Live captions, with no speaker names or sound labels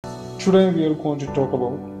Today we are going to talk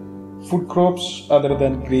about food crops other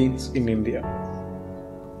than grains in India.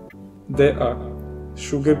 They are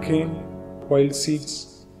sugarcane,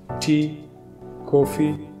 oilseeds, tea,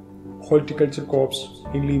 coffee, horticulture crops.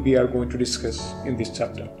 Mainly we are going to discuss in this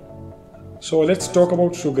chapter. So let's talk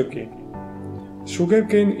about sugarcane.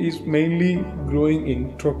 Sugarcane is mainly growing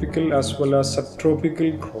in tropical as well as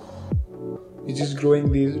subtropical crop, which is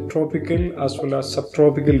growing these tropical as well as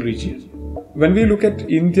subtropical region. When we look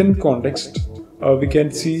at Indian context, we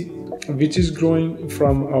can see which is growing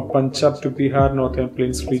from Punjab to Bihar, Northern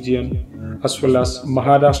Plains region, as well as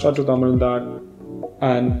Maharashtra to Tamil Nadu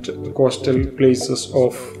and the coastal places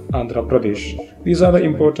of Andhra Pradesh. These are the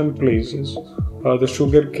important places the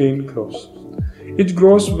sugarcane grows. It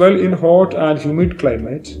grows well in hot and humid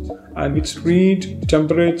climate, and which reach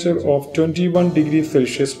temperature of 21 degrees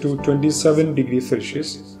Celsius to 27 degrees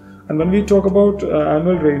Celsius. And when we talk about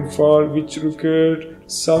annual rainfall, which required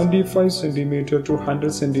 75 centimeter to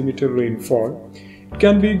 100 centimeter rainfall, it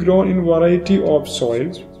can be grown in variety of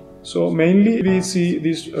soils. So mainly we see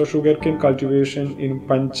this sugarcane cultivation in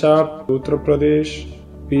Punjab, Uttar Pradesh,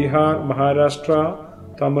 Bihar,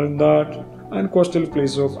 Maharashtra, Tamil Nadu and coastal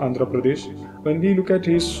places of Andhra Pradesh. When we look at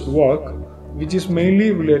his work, which is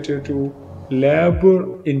mainly related to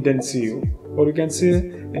labor intensive, or you can say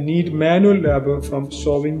need manual labor from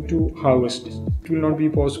sowing to harvesting. It will not be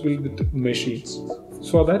possible with machines,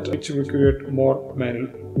 so that it required more manual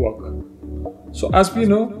work. So as we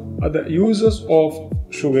know, the uses of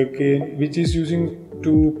sugarcane, which is using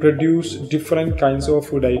to produce different kinds of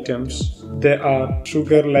food items, there are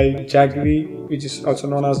sugar like jaggery, which is also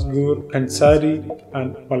known as gur, kansari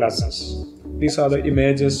and molasses. These are the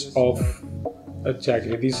images of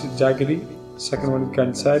jaggery. This is jaggery, second one is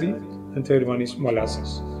kansari, and third one is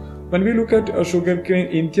molasses. When we look at sugarcane,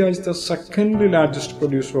 India is the second largest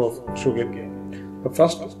producer of sugarcane. The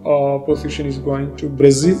first position is going to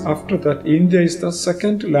Brazil. After that, India is the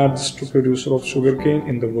second largest producer of sugarcane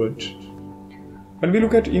in the world. When we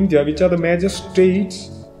look at India, which are the major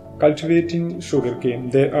states cultivating sugarcane,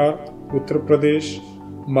 they are Uttar Pradesh,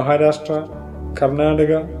 Maharashtra,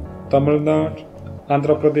 Karnataka, Tamil Nadu,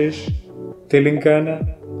 Andhra Pradesh,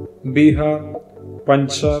 Telangana, Bihar,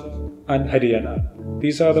 Punjab and Haryana.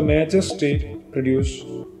 These are the major states produce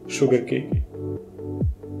sugarcane.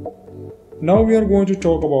 Now we are going to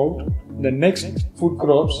talk about the next food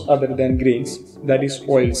crops other than grains, that is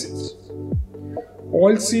oilseeds.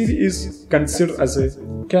 Oilseed is considered as a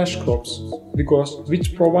cash crops because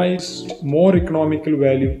which provides more economical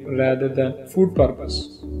value rather than food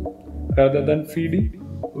purpose, rather than feeding,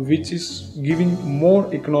 which is giving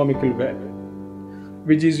more economical value,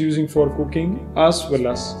 which is using for cooking as well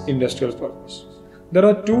as industrial purpose. There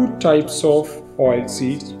are two types of oil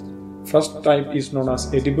seeds. First type is known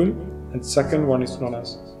as edible and second one is known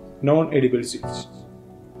as non-edible seeds.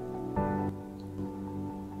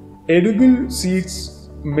 Edible seeds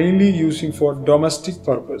mainly using for domestic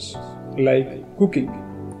purpose like cooking.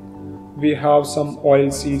 We have some oil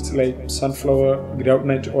seeds like sunflower,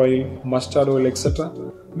 groundnut oil, mustard oil, etc.,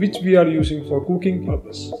 which we are using for cooking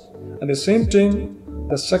purpose. At the same time,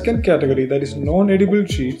 the second category, that is non-edible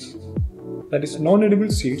seeds,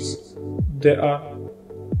 they are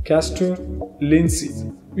castor,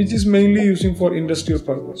 linseed, which is mainly using for industrial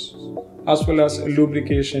purpose as well as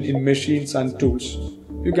lubrication in machines and tools.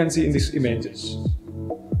 You can see in these images.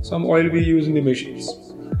 Some oil we use in the machines,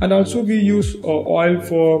 and also we use oil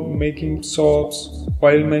for making soaps,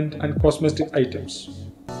 ointment and cosmetic items.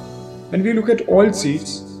 When we look at oil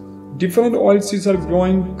seeds, different oil seeds are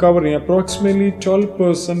growing, covering approximately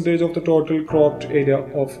 12% of the total cropped area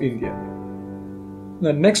of India.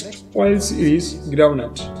 The next oil seed is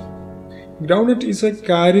groundnut. Groundnut is a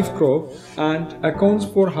kharif crop and accounts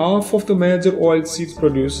for half of the major oil seeds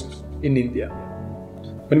produced in India.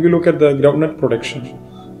 When we look at the groundnut production,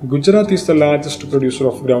 Gujarat is the largest producer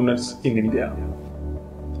of groundnuts in India.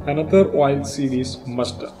 Another oil seed is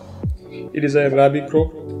mustard. It is a rabi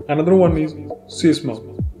crop. Another one is sesame,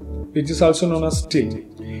 which is also known as till.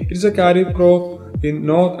 It is a kharif crop in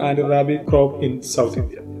north and a rabi crop in South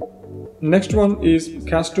India. Next one is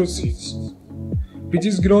castor seeds, which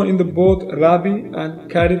is grown in the both rabi and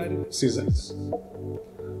kharif seasons.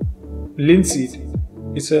 Linseed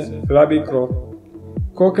is a rabi crop.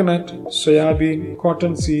 Coconut, soybean,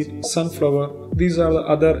 cottonseed, sunflower, these are the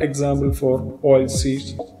other examples for oil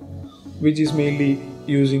seeds, which is mainly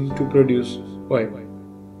using to produce oil.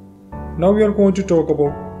 Now we are going to talk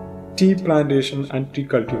about tea plantation and tea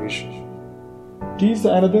cultivation. Tea is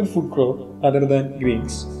another food crop other than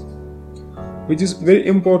grains, which is very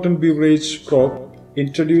important beverage crop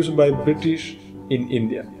introduced by British in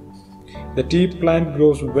India. The tea plant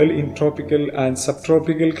grows well in tropical and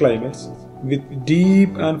subtropical climates with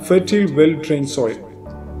deep and fertile well-drained soil,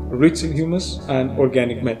 rich in humus and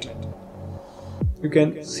organic matter. You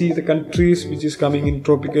can see the countries which is coming in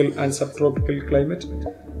tropical and subtropical climate.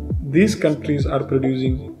 These countries are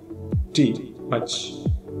producing tea much.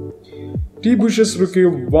 Tea bushes require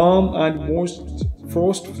warm and moist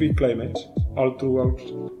frost-free climate all throughout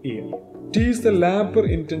year. Tea is the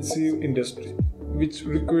labor-intensive industry which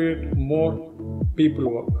required more people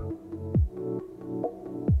work.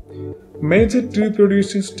 Major tea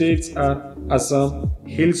producing states are Assam,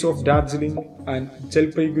 hills of Darjeeling and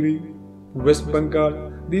Jalpaiguri, West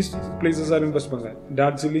Bengal. These places are in West Bengal.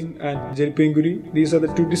 Darjeeling and Jalpaiguri, these are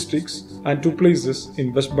the two districts and two places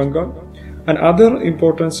in West Bengal. And other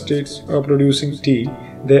important states are producing tea.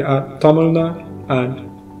 They are Tamil Nadu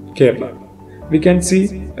and Kerala. We can see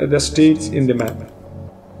the states in the map.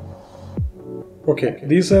 Okay,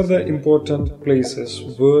 these are the important places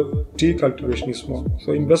where tea cultivation is more.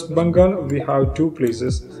 So in West Bengal, we have two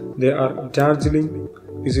places. They are Darjeeling,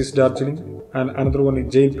 this is Darjeeling, and another one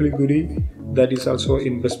is Jalpaiguri, that is also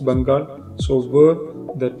in West Bengal. So where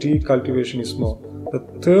the tea cultivation is more. The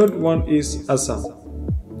third one is Assam,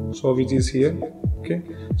 so which is here. Okay,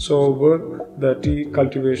 so where the tea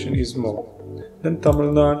cultivation is more. Then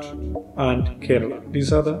Tamil Nadu and Kerala.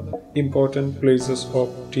 These are the important places of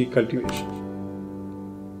tea cultivation.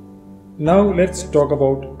 Now let's talk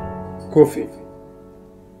about coffee.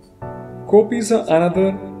 Coffee is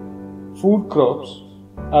another food crops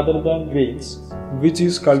other than grains which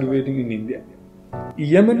is cultivating in India.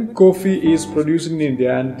 Yemen coffee is produced in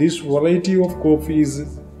India, and this variety of coffee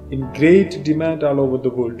is in great demand all over the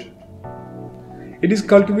world. It is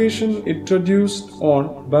cultivation introduced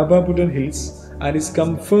on Baba Budan Hills and is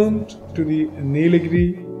confirmed to the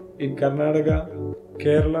Nilagiri in Karnataka,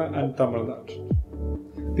 Kerala and Tamil Nadu.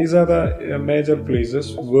 These are the major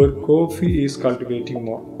places where coffee is cultivating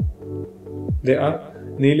more. They are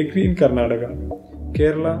Nilagiri in Karnataka,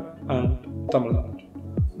 Kerala and Tamil Nadu.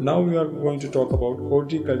 Now we are going to talk about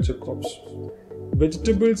horticulture crops.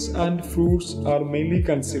 Vegetables and fruits are mainly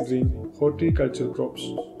considering horticulture crops.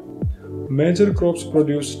 Major crops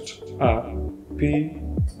produced are pea,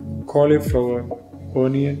 cauliflower,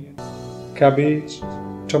 onion, cabbage,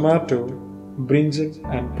 tomato, brinjal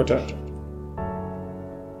and potato.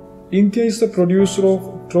 India is the producer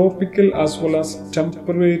of tropical as well as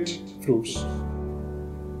temperate fruits.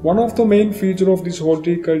 One of the main features of these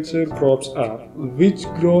horticulture crops are which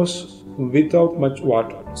grows without much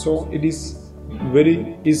water. So it is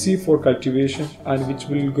very easy for cultivation and which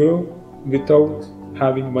will grow without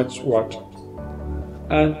having much water.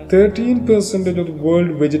 And 13% of the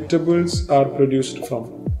world vegetables are produced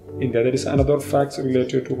from India. That is another fact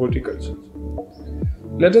related to horticulture.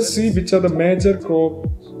 Let us see which are the major crops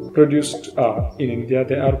produced are in India.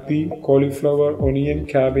 They are pea, cauliflower, onion,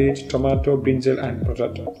 cabbage, tomato, brinjal and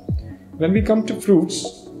potato. When we come to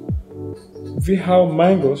fruits, we have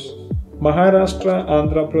mangoes. Maharashtra,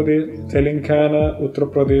 Andhra Pradesh, Telangana,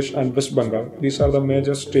 Uttar Pradesh and West Bengal. These are the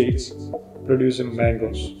major states producing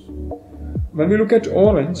mangoes. When we look at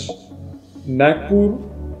orange, Nagpur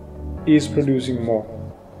is producing more,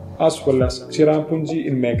 as well as Cherrapunji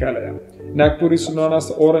in Meghalaya. Nagpur is known as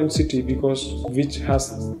the orange city because which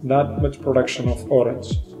has that much production of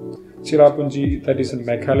orange. Cherrapunji, that is in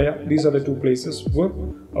Meghalaya. These are the two places where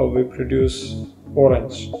we produce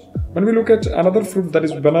orange. When we look at another fruit, that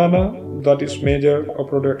is banana, that is major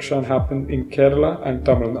production happened in Kerala and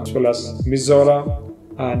Tamil Nadu, as well as Mizoram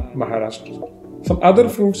and Maharashtra. Some other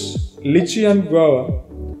fruits, lychee and guava,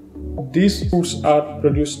 these fruits are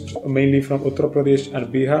produced mainly from Uttar Pradesh and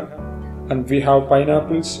Bihar. And we have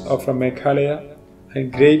pineapples from Meghalaya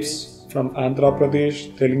and grapes from Andhra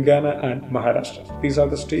Pradesh, Telangana and Maharashtra. These are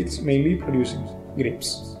the states mainly producing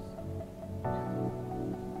grapes.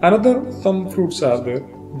 Another some fruits are there.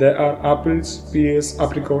 There are apples, pears,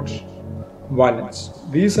 apricots, walnuts.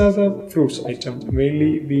 These are the fruits items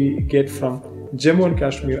mainly we get from Jammu and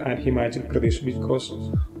Kashmir and Himachal Pradesh because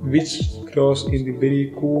which grows in the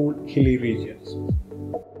very cool hilly regions.